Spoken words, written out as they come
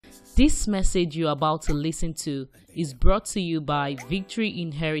This message you're about to listen to is brought to you by Victory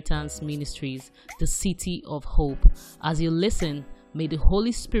Inheritance Ministries, the City of Hope. As you listen, may the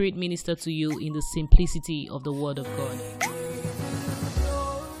Holy Spirit minister to you in the simplicity of the Word of God.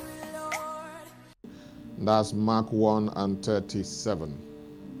 That's Mark 1 and 37.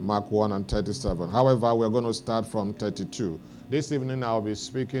 Mark 1 and 37. However, we're going to start from 32. This evening I'll be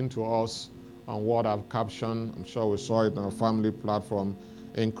speaking to us on what I've captioned. I'm sure we saw it on our family platform.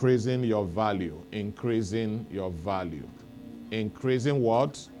 Increasing your value. Increasing your value. Increasing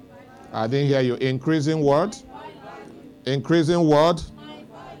what? I didn't hear you. Increasing what? Increasing what?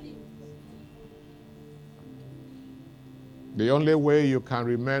 The only way you can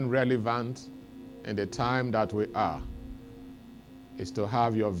remain relevant in the time that we are is to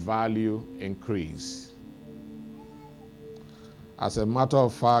have your value increase. As a matter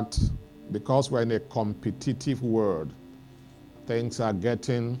of fact, because we're in a competitive world, things are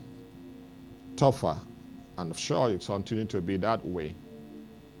getting tougher, and I'm sure it's continuing to be that way.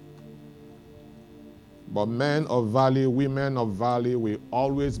 But men of value, women of value will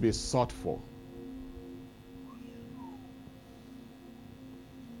always be sought for.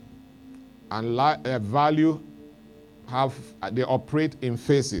 And value they operate in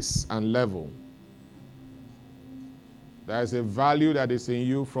phases and level. There is a value that is in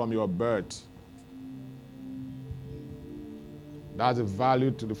you from your birth. That's a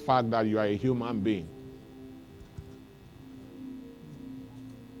value to the fact that you are a human being.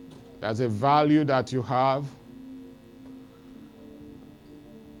 There's a value that you have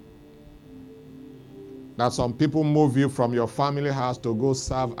that some people move you from your family house to go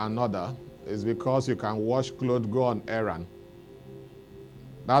serve another is because you can wash clothes, go on errand.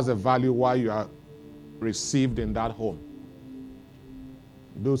 That's the value why you are received in that home.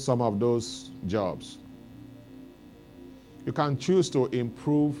 Do some of those jobs. You can choose to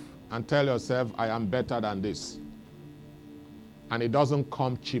improve and tell yourself, I am better than this. And it doesn't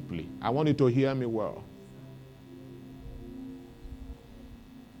come cheaply. I want you to hear me well.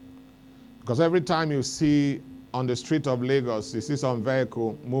 Because every time you see on the street of Lagos, you see some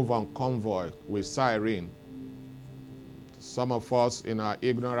vehicle move on convoy with siren. Some of us in our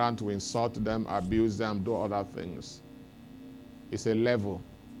ignorance, we insult them, abuse them, do other things. It's a level.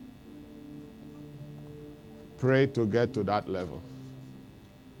 Pray to get to that level.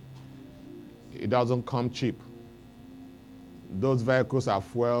 It doesn't come cheap. Those vehicles are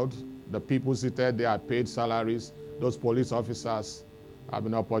fueled. The people seated there are paid salaries. Those police officers have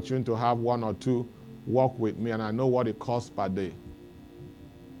an opportunity to have one or two work with me, and I know what it costs per day.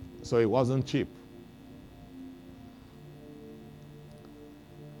 So it wasn't cheap.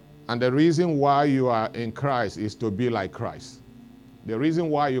 And the reason why you are in Christ is to be like Christ. The reason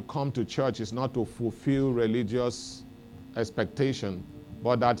why you come to church is not to fulfill religious expectation,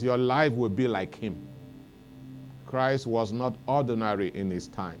 but that your life will be like him. Christ was not ordinary in his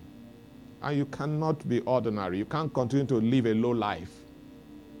time. And you cannot be ordinary. You can't continue to live a low life.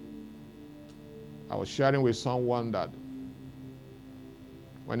 I was sharing with someone that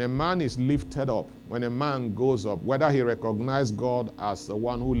when a man is lifted up, when a man goes up, whether he recognizes God as the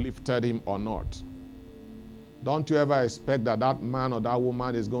one who lifted him or not, don't you ever expect that that man or that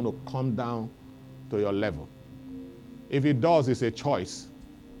woman is going to come down to your level. If it does, it's a choice.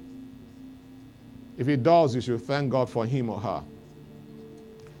 If it does, you should thank God for him or her.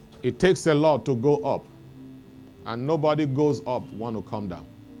 It takes a lot to go up, and nobody goes up want to come down.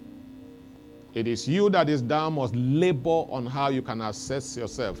 It is you that is down must labor on how you can access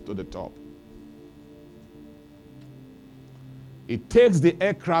yourself to the top. It takes the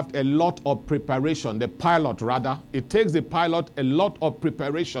aircraft a lot of preparation, the pilot rather. It takes the pilot a lot of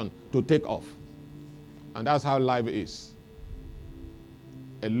preparation to take off. And that's how life is.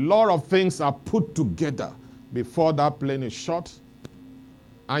 A lot of things are put together before that plane is shot.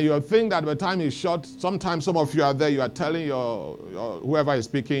 And you think that by the time it's shot, sometimes some of you are there, you are telling your whoever is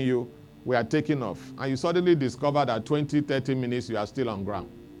speaking you, we are taking off. And you suddenly discover that 20, 30 minutes you are still on ground.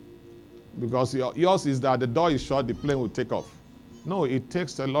 Because yours is that the door is shut, the plane will take off. No, it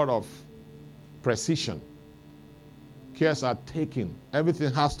takes a lot of precision. Cares are taken.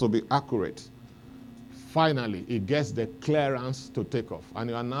 Everything has to be accurate. Finally, it gets the clearance to take off.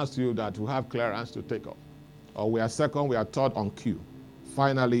 And it announces to you that we have clearance to take off. Or we are second, we are third on queue.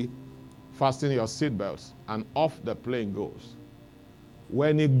 Finally, fasten your seatbelts and off the plane goes.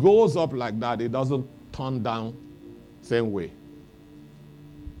 When it goes up like that, it doesn't turn down same way.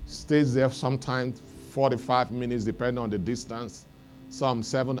 Stays there sometimes 45 minutes depending on the distance. Some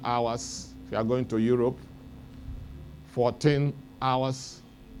 7 hours if you are going to Europe. 14 hours,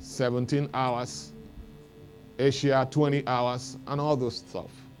 17 hours, Asia 20 hours, and all those stuff.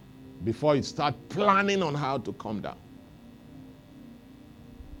 before you start planning on how to come down.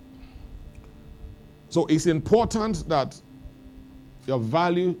 So it's important that your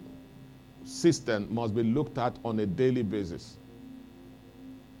value system must be looked at on a daily basis.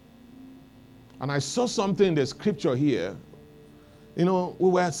 And I saw something in the scripture here. You know, we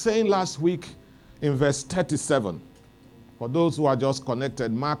were saying last week in verse 37, for those who are just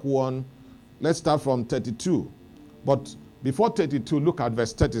connected, Mark 1, let's start from 32. But before 32, look at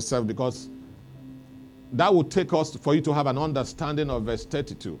verse 37, because that will take us for you to have an understanding of verse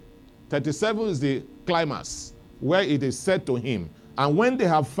 32. 37 is the climax, where it is said to him, and when they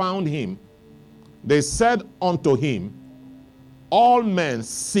have found him, they said unto him, all men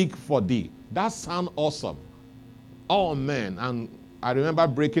seek for thee. That sounds awesome. All men. And I remember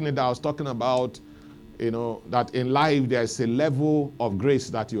breaking it down. I was talking about, you know, that in life there's a level of grace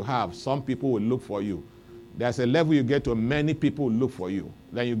that you have. Some people will look for you. There's a level you get to, many people will look for you.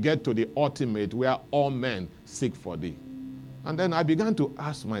 Then you get to the ultimate where all men seek for thee. And then I began to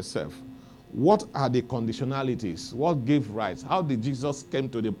ask myself, what are the conditionalities? What gave rise? How did Jesus came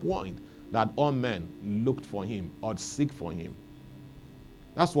to the point that all men looked for him or seek for him?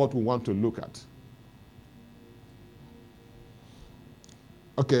 That's what we want to look at.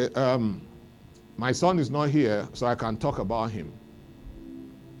 Okay, my son is not here, so I can talk about him.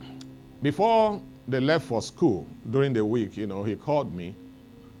 Before they left for school during the week, you know, he called me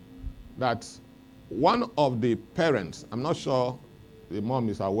that one of the parents, I'm not sure the mom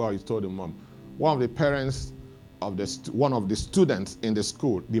is aware, he told the mom, one of the parents of one of the students in the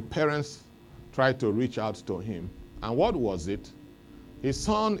school, the parents tried to reach out to him. And what was it? His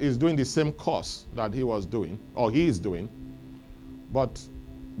son is doing the same course that he was doing, or he is doing, but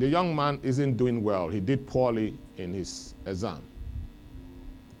the young man isn't doing well. He did poorly in his exam.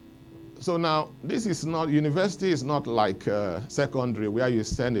 So now, this is not, university is not like secondary where you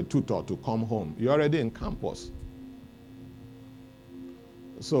send a tutor to come home. You're already in campus.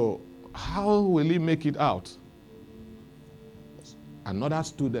 So how will he make it out? Another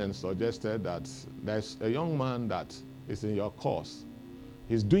student suggested that there's a young man that is in your course.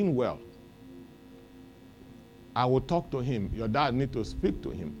 He's doing well. I will talk to him. Your dad need to speak to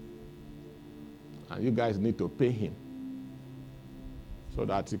him. And you guys need to pay him so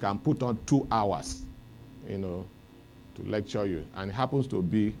that he can put on 2 hours, you know, to lecture you. And it happens to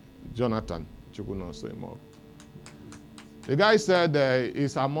be Jonathan Chukwunoso Imogu. The guy said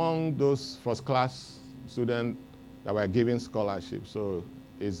he's among those first-class students that were given scholarships, so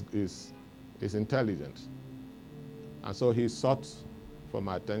he's intelligent. And so he sought for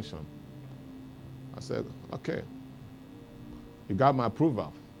my attention. I said, okay. He got my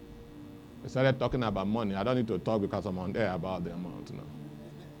approval. He started talking about money. I don't need to talk because I'm on air about the amount now.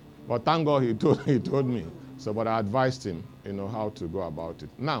 But thank God he told me. So, but I advised him, you know, how to go about it.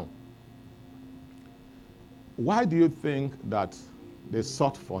 Now, why do you think that they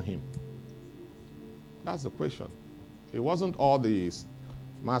sought for him? That's the question. It wasn't all the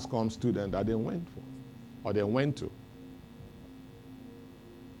mass comm students that they went for, or they went to.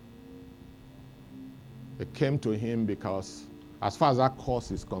 They came to him because, as far as that course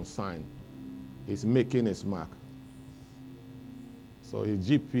is concerned, he's making his mark. So his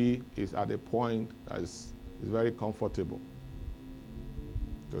GP is at a point that is very comfortable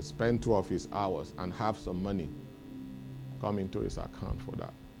to spend 2 of his hours and have some money come into his account for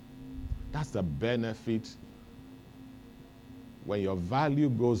that. That's the benefit. When your value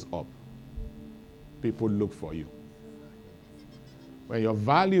goes up, people look for you. When your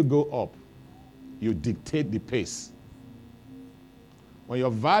value go up, you dictate the pace. When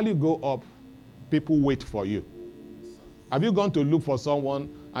your value go up, people wait for you. Have you gone to look for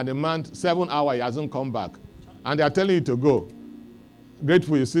someone and the man 7 hours, he hasn't come back, and they are telling you to go?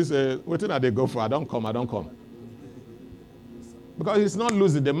 Grateful, you see, say, waiting that they go for, I don't come. Because he's not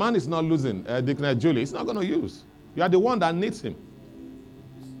losing. The man is not losing. Dickness Julie, he's not going to use. You are the one that needs him.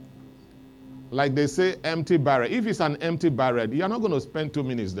 Like they say, empty barrel. If it's an empty barrel, you are not going to spend 2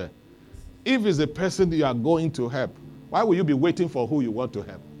 minutes there. If it's a person you are going to help, why will you be waiting for who you want to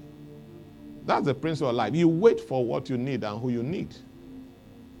help? That's the principle of life. You wait for what you need and who you need.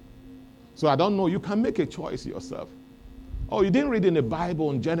 So I don't know, you can make a choice yourself. Oh, you didn't read in the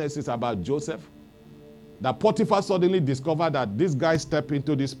Bible in Genesis about Joseph? That Potiphar suddenly discovered that this guy stepped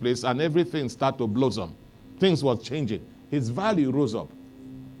into this place and everything started to blossom. Things were changing. His value rose up.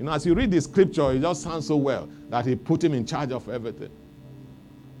 You know, as you read the scripture, it just sounds so well that he put him in charge of everything.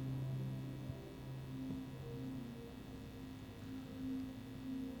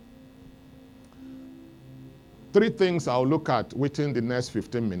 Three things I'll look at within the next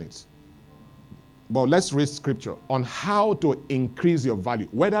 15 minutes. But let's read scripture on how to increase your value.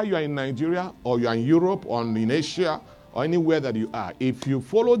 Whether you are in Nigeria or you are in Europe or in Asia or anywhere that you are, if you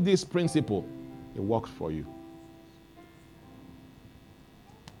follow this principle, it works for you.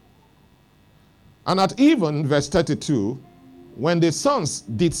 And at even, verse 32, when the sons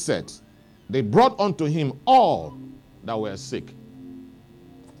did set, they brought unto him all that were sick.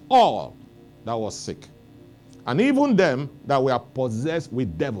 All that was sick. And even them that were possessed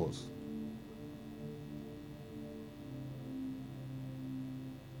with devils.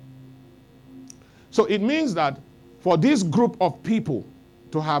 So it means that for this group of people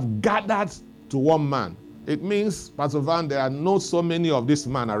to have gathered to one man, it means, Pastor Van, there are not so many of this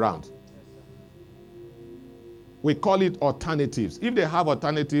man around. We call it alternatives. If they have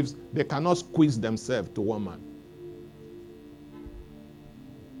alternatives, they cannot squeeze themselves to one man.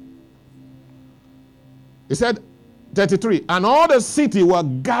 He said, 33, and all the city were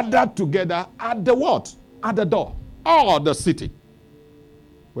gathered together at the what? At the door. All the city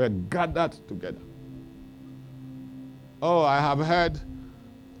were gathered together. Oh, I have heard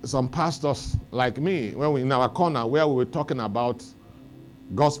some pastors like me, when we in our corner where we were talking about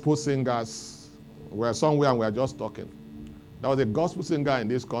gospel singers, we were somewhere and we were just talking. There was a gospel singer in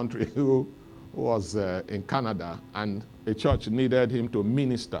this country who was in Canada, and a church needed him to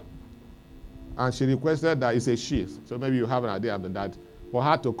minister. And she requested that, it's a she, so maybe you have an idea of that. For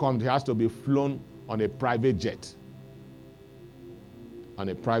her to come, he has to be flown on a private jet. On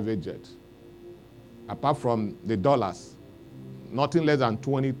a private jet. Apart from the dollars, nothing less than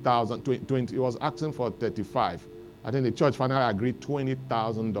 20,000, 20, he was asking for 35. I think the church finally agreed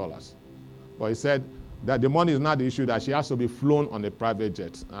 $20,000. But he said that the money is not the issue, that she has to be flown on a private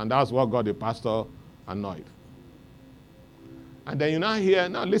jet. And that's what got the pastor annoyed. And then you now hear,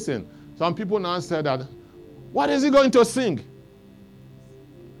 now listen, some people now said that, what is he going to sing?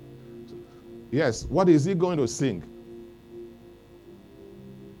 Yes, what is he going to sing?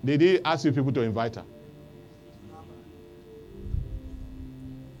 Did he ask you people to invite her?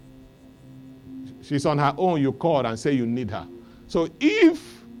 She's on her own, you called and say you need her. So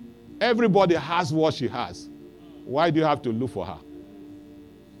if everybody has what she has, why do you have to look for her?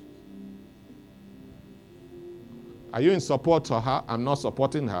 Are you in support of her? I'm not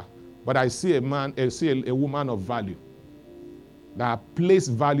supporting her. But I see a woman of value that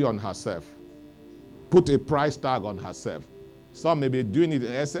placed value on herself, put a price tag on herself. Some may be doing it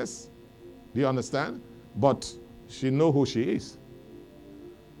in excess. Do you understand? But she knows who she is.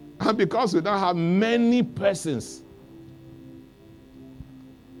 And because we don't have many persons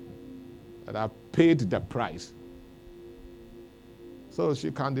that have paid the price, so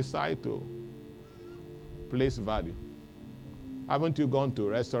she can decide to place value. Haven't you gone to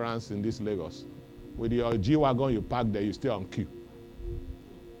restaurants in this Lagos? With your G-Wagon you park there, you stay on queue.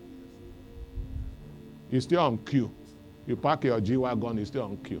 You stay on queue. You park your G-Wagon, you stay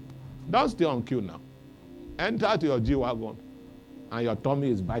on queue. Don't stay on queue now. Enter to your G-Wagon and your tummy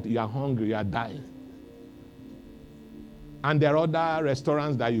is biting. You are hungry, you are dying. And there are other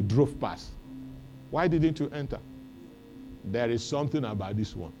restaurants that you drove past. Why didn't you enter? There is something about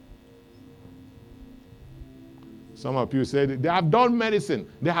this one. Some of you said, they have done medicine.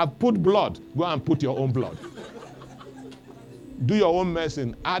 They have put blood. Go and put your own blood. Do your own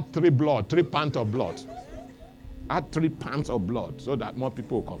medicine. Add 3 pints of blood. Add 3 pints of blood so that more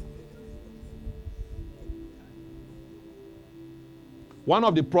people will come. One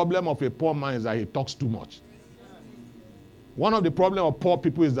of the problems of a poor man is that he talks too much. One of the problems of poor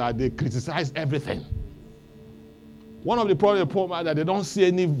people is that they criticize everything. One of the problems of poor man is that they don't see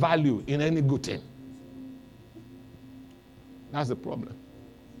any value in any good thing. That's the problem.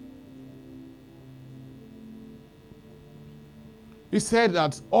 He said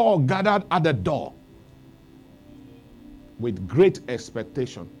that all gathered at the door with great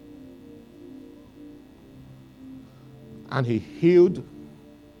expectation. And he healed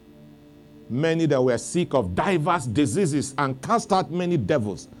many that were sick of diverse diseases and cast out many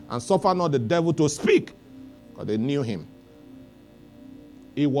devils and suffered not the devil to speak, because they knew him.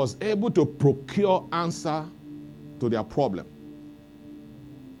 He was able to procure answer to their problem.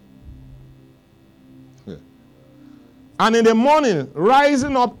 And in the morning,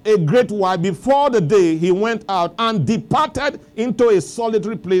 rising up a great while before the day, he went out and departed into a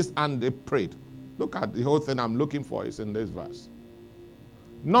solitary place and they prayed. Look at the whole thing I'm looking for is in this verse.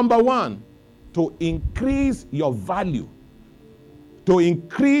 Number 1, to increase your value. To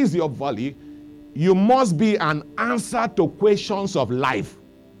increase your value, you must be an answer to questions of life.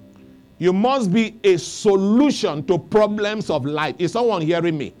 You must be a solution to problems of life. Is someone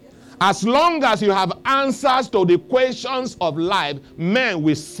hearing me? As long as you have answers to the questions of life, men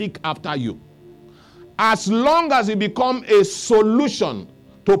will seek after you. As long as you become a solution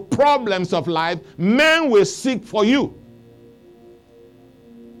to problems of life, men will seek for you.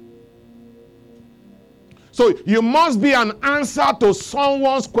 So you must be an answer to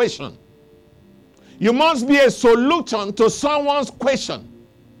someone's question. You must be a solution to someone's question.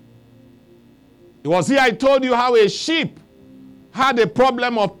 It was here I told you how a sheep had a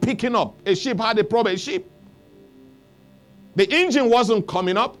problem of picking up. A sheep had a problem. A sheep. The engine wasn't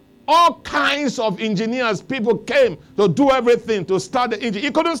coming up. All kinds of engineers, people came to do everything to start the engine.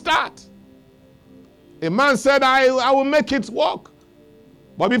 It couldn't start. A man said, I will make it work.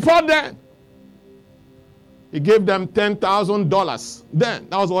 But before then, he gave them $10,000. Then,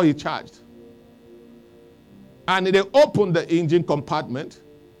 that was what he charged. And they opened the engine compartment.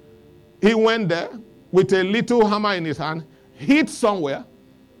 He went there with a little hammer in his hand, hit somewhere,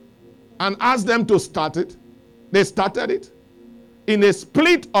 and asked them to start it. They started it. In a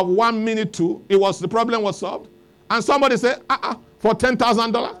split of 1 minute, the problem was solved. And somebody said, for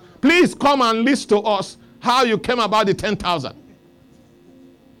 $10,000, please come and list to us how you came about the 10,000.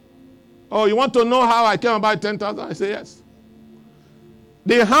 Oh, you want to know how I came about 10,000? I say yes.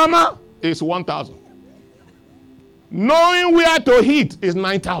 The hammer is 1,000. Knowing where to hit is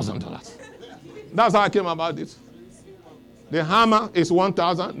 $9,000. That's how I came about it. The hammer is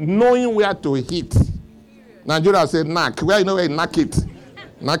 1,000. Knowing where to hit. Nigeria said knack. Where you know where you knack it?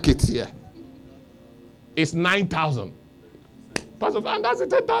 Knack it here. It's 9,000. Pastor, and that's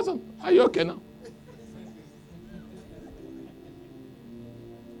 10,000. Are you okay now?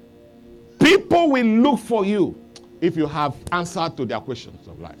 People will look for you if you have answered to their questions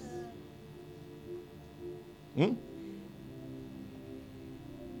of life.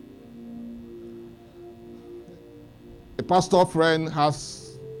 A pastor friend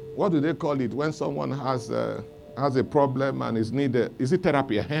has, what do they call it when someone has a problem and is needed? Is it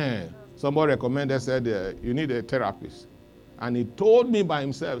therapy? Somebody recommended, said you need a therapist. And he told me by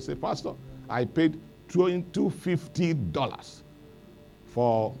himself, say, Pastor, I paid $250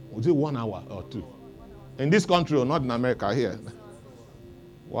 for, was it 1 hour or 2? In this country, or not in America, here.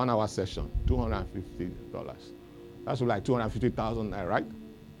 1 hour session, $250. That's like 250,000, right?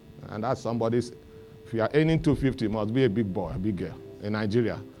 And that's somebody's, if you are earning 250, must be a big boy, a big girl in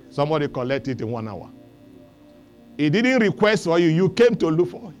Nigeria. Somebody collect it in 1 hour. He didn't request for you, you came to look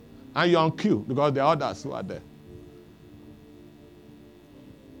for it. And you're on queue because there are others who are there.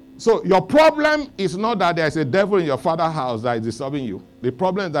 So your problem is not that there's a devil in your father's house that is disturbing you. The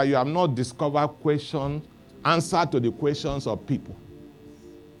problem is that you have not discovered answer to the questions of people.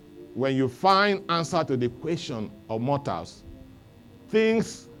 When you find answer to the question of mortals,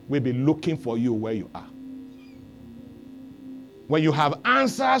 things will be looking for you where you are. When you have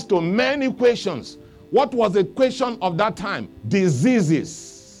answers to many questions, what was the question of that time? Diseases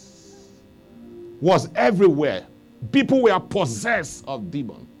was everywhere. People were possessed of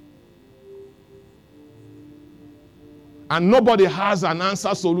demons. And nobody has an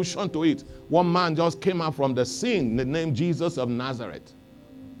answer solution to it. One man just came out from the scene, the name Jesus of Nazareth.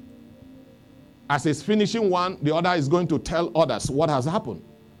 As he's finishing one, the other is going to tell others what has happened.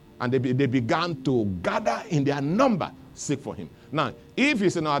 And they began to gather in their number, seek for him. Now, if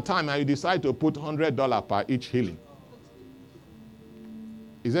it's in our time and you decide to put $100 per each healing,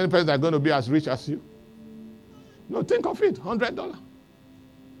 is any person that's going to be as rich as you? No, think of it, $100.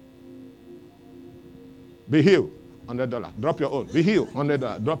 Be healed, $100. Drop your own. Be healed,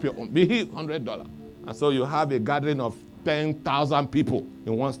 $100. Drop your own. Be healed, $100. And so you have a gathering of 10,000 people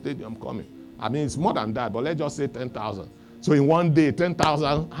in one stadium coming. I mean, it's more than that, but let's just say 10,000. So in one day,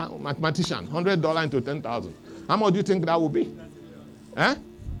 10,000, mathematician, $100 into 10,000. How much do you think that would be?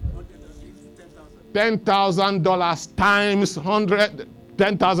 $10,000 times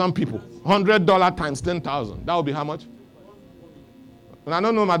 10,000 people. $100 times 10,000. That would be how much? And I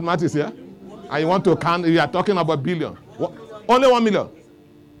don't know mathematics here. And you want to count, you are talking about billion. What? Only 1 million.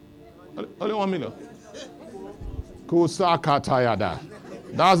 Only 1 million. Kusakatayada.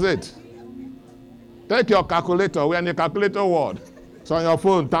 That's it. Take your calculator. We're in the calculator world. So on your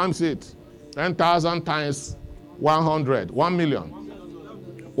phone, times it. 10,000 times 100. 1 million.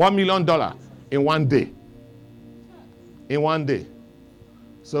 $1 million in one day. In one day.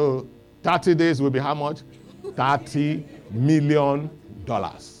 So 30 days will be how much? $30 million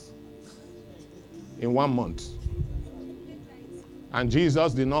in 1 month. And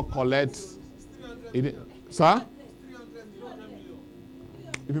Jesus did not collect. Sir?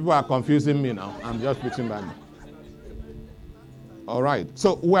 People are confusing me now. I'm just preaching by me. All right.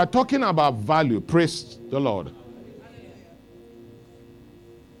 So we're talking about value. Praise the Lord.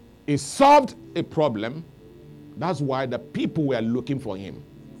 He solved a problem. That's why the people were looking for him.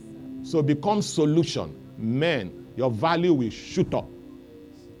 So become solution. Men, your value will shoot up.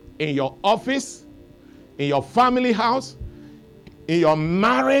 In your office, in your family house, in your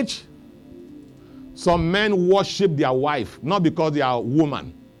marriage. Some men worship their wife, not because they are a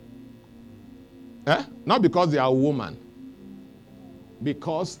woman. Not because they are a woman.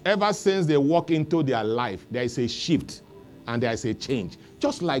 Because ever since they walk into their life, there is a shift and there is a change.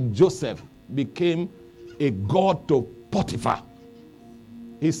 Just like Joseph became a god to Potiphar.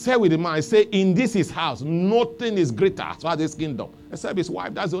 He said with the man, he said, in this his house, nothing is greater as far as this kingdom, except his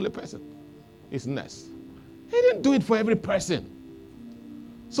wife. That's the only person. His nest. He didn't do it for every person.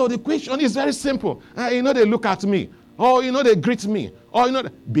 So the question is very simple. They look at me. Or, they greet me. Or,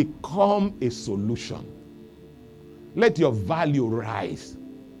 become a solution. Let your value rise.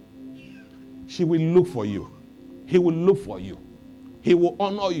 She will look for you. He will look for you. He will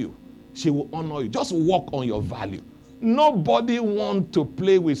honor you. She will honor you. Just work on your value. Nobody wants to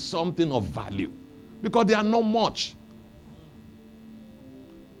play with something of value because they are not much.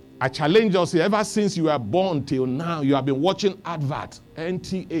 I challenge us here, ever since you were born till now, you have been watching adverts,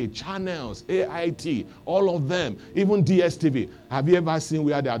 NTA, channels, AIT, all of them, even DSTV. Have you ever seen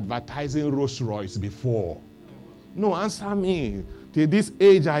where they're advertising Rolls Royce before? No, answer me. Till this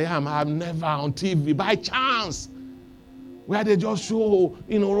age I am, I've never on TV, by chance, where they just show,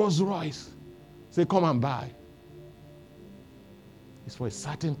 Rolls Royce. Say, come and buy. It's for a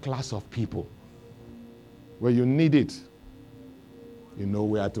certain class of people. When you need it, you know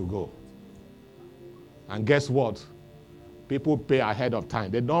where to go. And guess what? People pay ahead of time.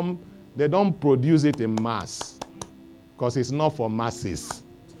 They don't produce it in mass because it's not for masses.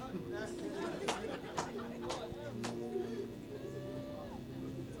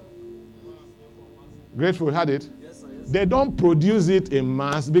 Grateful had it? Yes, sir, yes, sir. They don't produce it in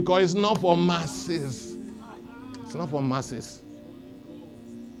mass because it's not for masses. It's not for masses.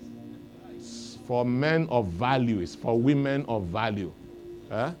 It's for men of value. It's for women of value.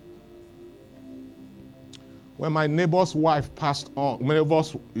 When my neighbor's wife passed on,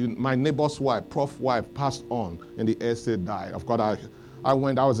 my neighbor's wife, prof wife, passed on and the estate died. Of course, I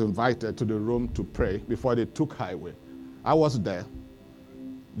was invited to the room to pray before they took her away. I was there.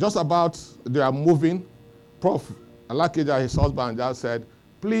 Just about they are moving, Prof. Alakija, his husband, just said,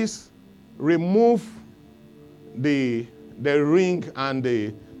 please remove the ring and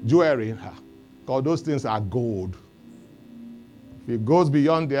the jewelry in her, because those things are gold. If it goes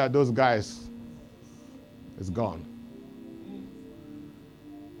beyond there, those guys, it's gone.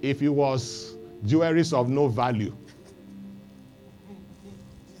 If it was jewelries of no value,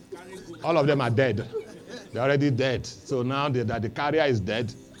 all of them are dead. They're already dead. So now that the carrier is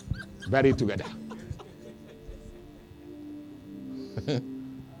dead, bury it together.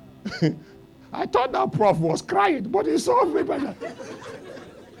 I thought that prof was crying, but he saw me better.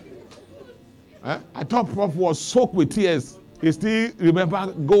 I thought prof was soaked with tears. He still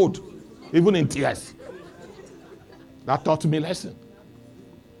remember gold, even in tears. That taught me a lesson.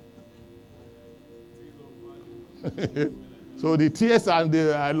 So the tears and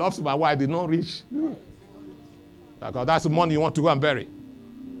the I lost my wife did not reach. Because that's the money you want to go and bury.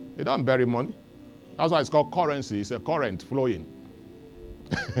 You don't bury money. That's why it's called currency. It's a current flowing.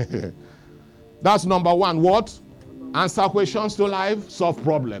 That's number one. What? Answer questions to life, solve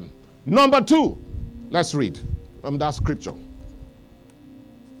problem. Number two, let's read from that scripture.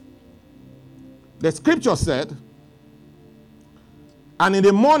 The scripture said, and in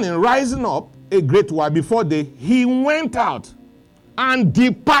the morning, rising up a great while before day, he went out and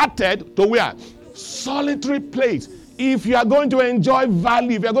departed to where? Solitary place. If you are going to enjoy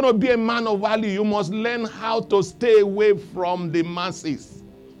value, if you are going to be a man of value, you must learn how to stay away from the masses.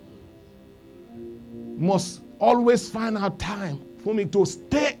 Must always find out time for me to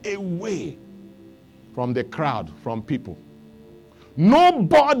stay away from the crowd, from people.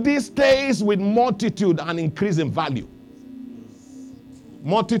 Nobody stays with multitude and increase in value.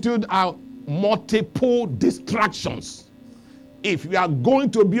 Multitude are multiple distractions. If you are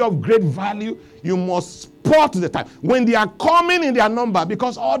going to be of great value, you must spot the time. When they are coming in their number,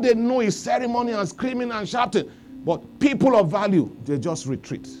 because all they know is ceremony and screaming and shouting. But people of value, they just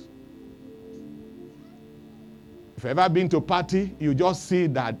retreat. If you've ever been to a party, you just see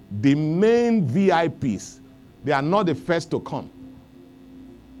that the main VIPs, they are not the first to come.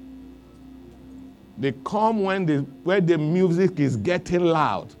 They come when the music is getting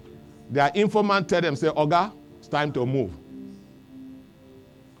loud. Their informant tell them, say, Oga, it's time to move.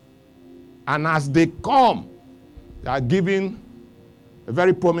 And as they come, they are given a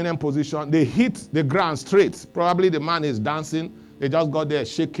very prominent position. They hit the ground straight. Probably the man is dancing. They just got there,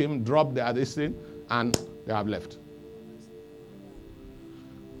 shake him, drop their this thing, and they have left.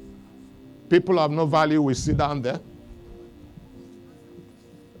 People of no value will sit down there.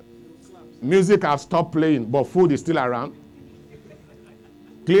 Music has stopped playing, but food is still around.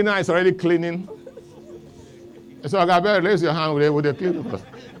 Cleaner is already cleaning. So I better raise your hand with the cleaner.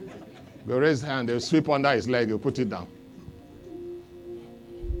 They raise hand, they sweep under his leg, you put it down.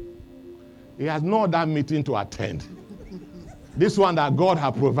 He has no other meeting to attend. This one that God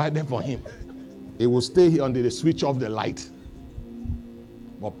has provided for him. He will stay here until they switch off the light.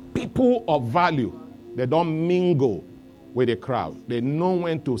 But people of value, they don't mingle with the crowd. They know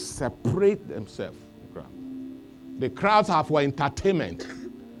when to separate themselves from the crowd. The crowds are for entertainment.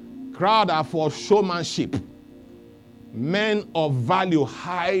 Crowds are for showmanship. Men of value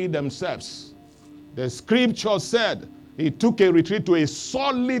hide themselves. The scripture said he took a retreat to a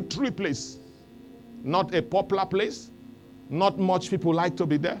solitary place. Not a popular place. Not much people like to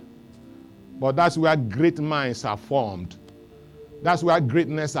be there. But that's where great minds are formed. That's where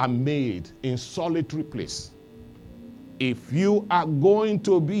greatness are made, in solitary place. If you are going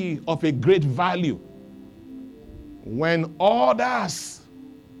to be of a great value, when others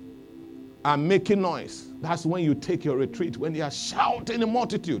are making noise, that's when you take your retreat. When they are shouting the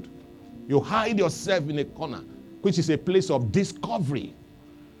multitude, you hide yourself in a corner, which is a place of discovery.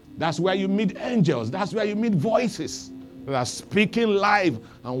 That's where you meet angels. That's where you meet voices that are speaking live,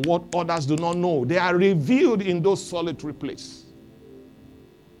 and what others do not know, they are revealed in those solitary places.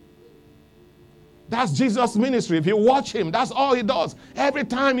 That's Jesus' ministry. If you watch him, that's all he does. Every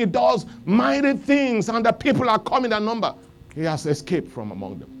time he does mighty things and the people are coming in number, he has escaped from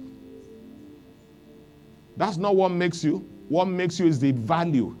among them. That's not what makes you. What makes you is the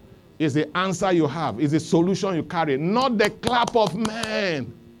value, is the answer you have, is the solution you carry, not the clap of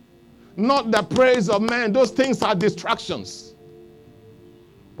man, not the praise of man. Those things are distractions.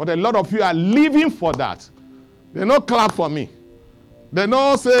 But a lot of you are living for that. They don't clap for me. They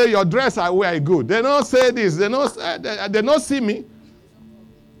don't say your dress I wear good. They don't say this. They don't see me.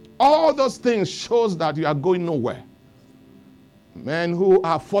 All those things shows that you are going nowhere. Men who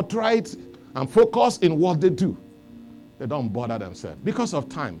are forthright and focused in what they do, they don't bother themselves because of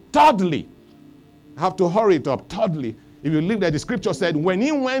time. Thirdly, I have to hurry it up. Thirdly, if you look there, the scripture said when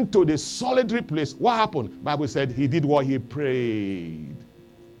he went to the solitary place, what happened? The Bible said he did what? He prayed.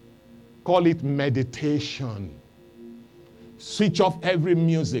 Call it meditation. Switch off every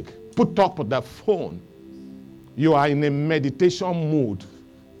music. Put up the phone. You are in a meditation mood.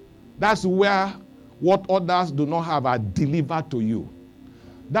 That's where what others do not have are delivered to you.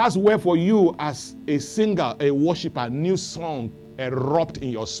 That's where for you as a singer, a worshiper, new song erupt in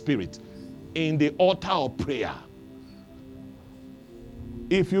your spirit. In the altar of prayer.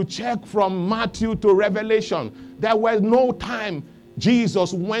 If you check from Matthew to Revelation, there was no time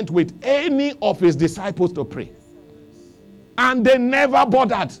Jesus went with any of his disciples to pray. And they never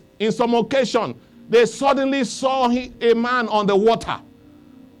bothered. In some occasion, they suddenly saw a man on the water.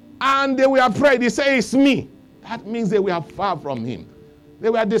 And they were afraid. He said, it's me. That means they were far from him. They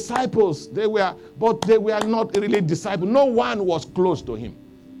were disciples. But they were not really disciples. No one was close to him.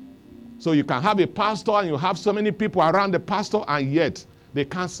 So you can have a pastor and you have so many people around the pastor, and yet they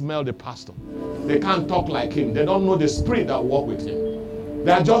can't smell the pastor. They can't talk like him. They don't know the spirit that walk with him.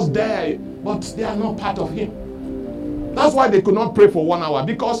 They are just there, but they are not part of him. That's why they could not pray for 1 hour,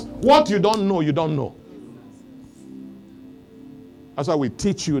 because what you don't know, you don't know. That's why we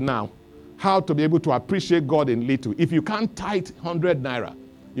teach you now how to be able to appreciate God in little. If you can't tithe 100 naira,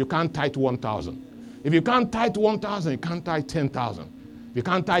 you can't tithe 1,000. If you can't tithe 1,000, you can't tithe 10,000. If you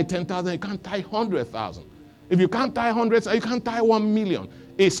can't tithe 10,000, you can't tithe 100,000. If you can't tithe 100, you can't tithe 1 million.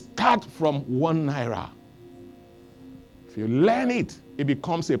 It starts from 1 naira. If you learn it, it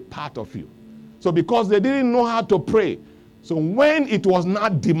becomes a part of you. So because they didn't know how to pray, so when it was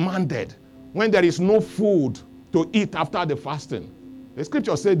not demanded, when there is no food to eat after the fasting, the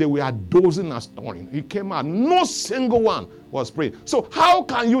scripture said they were dozing and snoring. It came out, no single one was praying. So how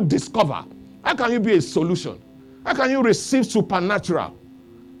can you discover? How can you be a solution? How can you receive supernatural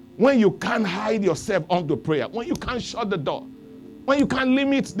when you can't hide yourself onto prayer, when you can't shut the door, when you can't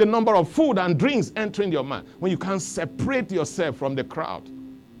limit the number of food and drinks entering your mind, when you can't separate yourself from the crowd?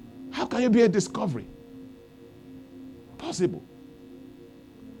 How can you be a discovery? Possible.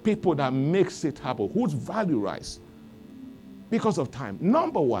 People that makes it happen, whose value rise because of time.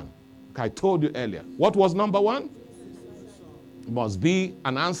 Number one, like I told you earlier, what was number one? It must be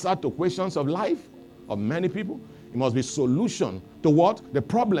an answer to questions of life of many people. It must be solution to what? The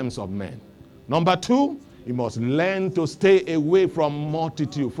problems of men. Number two, you must learn to stay away from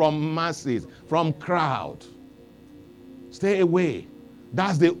multitude, from masses, from crowd. Stay away.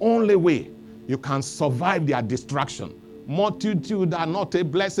 That's the only way you can survive their distraction. Multitude are not a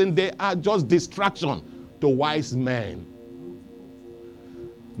blessing. They are just distraction to wise men.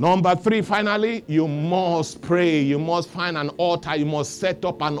 Number 3, finally, you must pray. You must find an altar. You must set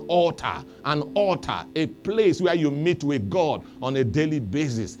up an altar, a place where you meet with God on a daily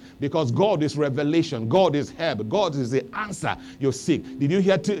basis. Because God is revelation. God is help. God is the answer you seek. Did you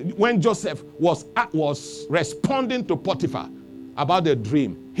hear when Joseph was responding to Potiphar about the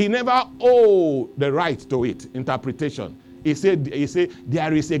dream, he never owed the right to it, interpretation. He said,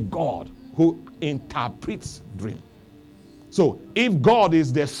 there is a God who interprets dreams. So if God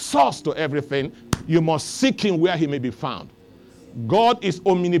is the source to everything, you must seek him where he may be found. God is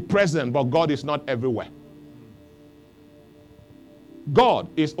omnipresent, but God is not everywhere. God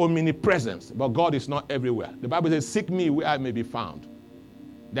is omnipresent, but God is not everywhere. The Bible says, seek me where I may be found.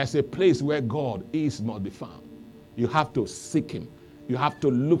 There's a place where God is not be found. You have to seek him. You have to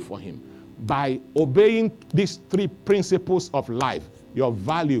look for him. By obeying these 3 principles of life, your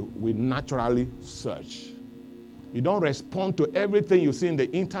value will naturally surge. You don't respond to everything you see in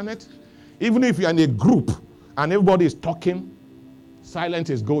the internet. Even if you're in a group and everybody is talking, silence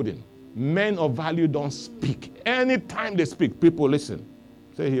is golden. Men of value don't speak. Anytime they speak, people listen.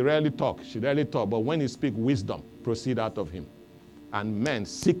 Say, he rarely talks, she rarely talks. But when he speaks, wisdom proceed out of him. And men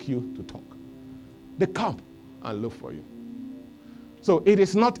seek you to talk. They come and look for you. So it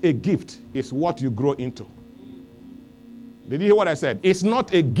is not a gift, it's what you grow into. Did you hear what I said? It's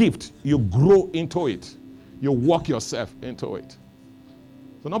not a gift, you grow into it. You work yourself into it.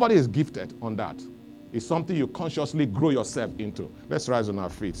 So nobody is gifted on that. It's something you consciously grow yourself into. Let's rise on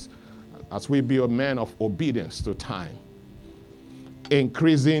our feet as we be a man of obedience to time.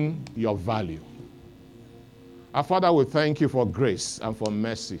 Increasing your value. Our Father, we thank you for grace and for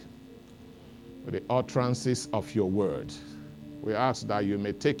mercy, for the utterances of your word. We ask that you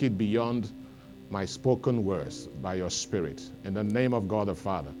may take it beyond my spoken words by your Spirit. In the name of God the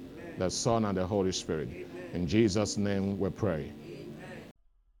Father, the Son, and the Holy Spirit. In Jesus' name we pray.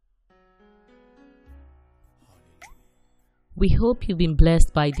 We hope you've been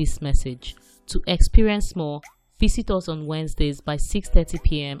blessed by this message. To experience more, visit us on Wednesdays by 6:30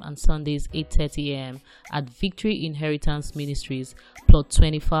 p.m. and Sundays 8:30 a.m. at Victory Inheritance Ministries, Plot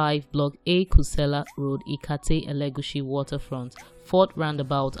 25, Block A, Kusela Road, Ikate, Elegushi Waterfront, 4th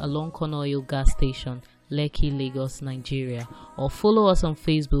Roundabout along Konoil Gas Station, Lekki, Lagos, Nigeria. Or follow us on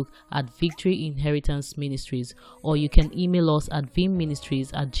Facebook at Victory Inheritance Ministries, or you can email us at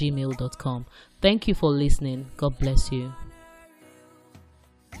vimministries@gmail.com. Thank you for listening. God bless you.